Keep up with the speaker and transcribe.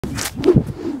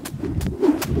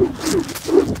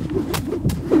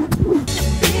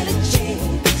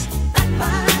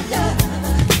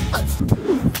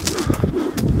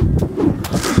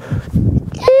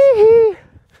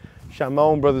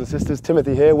Shamon, brothers and sisters,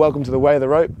 Timothy here. Welcome to the Way of the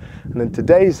Rope. And in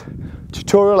today's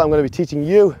tutorial, I'm going to be teaching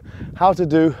you how to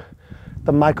do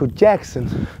the Michael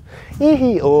Jackson,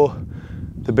 or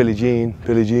the Billie Jean.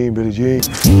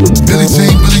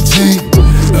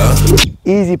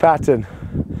 Easy pattern.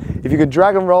 If you can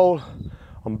drag and roll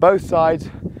on both sides,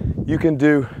 you can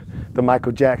do the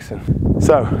Michael Jackson.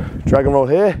 So, drag and roll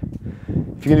here.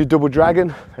 If you can do double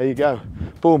dragon, there you go.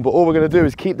 Boom. But all we're going to do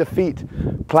is keep the feet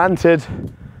planted,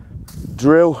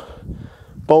 drill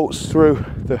bolts through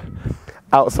the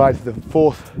outside of the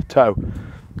fourth toe,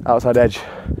 outside edge,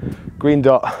 green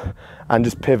dot, and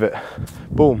just pivot.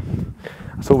 Boom.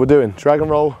 That's all we're doing. Drag and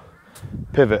roll,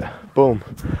 pivot, boom,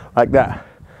 like that.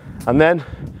 And then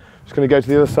just going to go to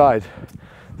the other side.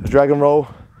 So drag and roll,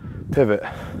 pivot.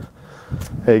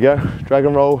 There you go. Drag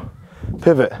and roll,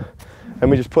 pivot.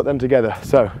 And we just put them together.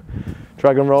 So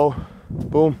drag and roll,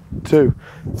 boom, 2,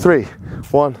 3,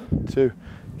 1, 2,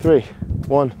 3,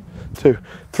 1, 2,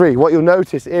 3. What you'll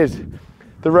notice is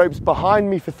the rope's behind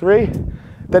me for 3,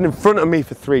 then in front of me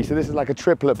for 3. So this is like a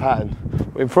triplet pattern.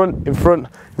 In front, in front,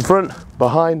 in front,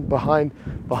 behind, behind,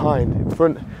 behind, in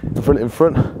front, in front, in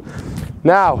front.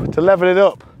 Now, to level it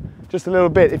up just a little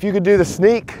bit, if you could do the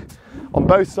sneak on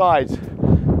both sides,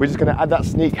 we're just going to add that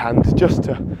sneak hand just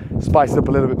to spice it up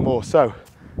a little bit more. So,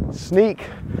 sneak,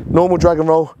 normal drag and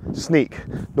roll, sneak,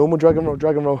 normal drag and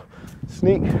roll,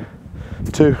 sneak,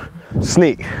 2,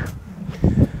 sneak.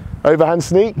 Overhand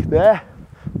sneak, there,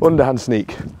 underhand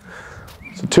sneak.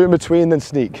 So 2 in between, then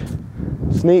sneak,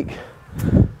 sneak,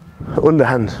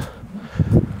 underhand.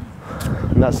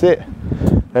 And that's it.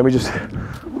 Then we just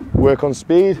work on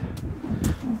speed.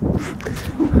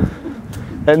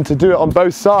 And to do it on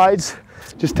both sides,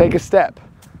 just take a step.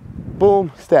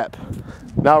 Boom, step.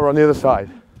 Now we're on the other side.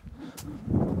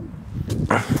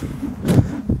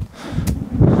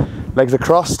 Legs are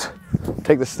crossed.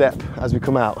 Take the step as we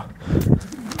come out.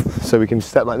 So we can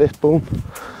step like this, boom.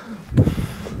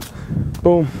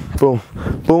 Boom, boom,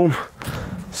 boom,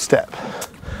 step.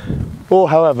 Or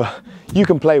however, you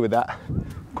can play with that.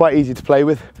 Quite easy to play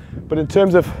with. But in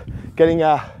terms of getting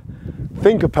our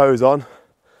thinker pose on,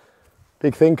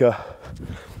 big thinker,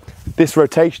 this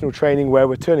rotational training where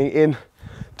we're turning in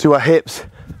to our hips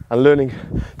and learning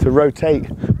to rotate,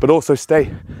 but also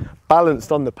stay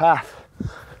balanced on the path.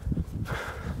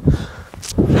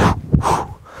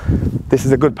 This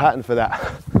is a good pattern for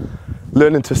that.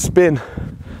 Learning to spin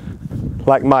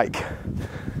like Mike.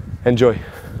 Enjoy.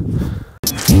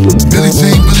 Billie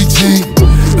Jean,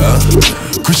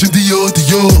 Christian Dior,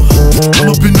 I'm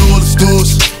up in all the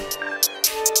stores.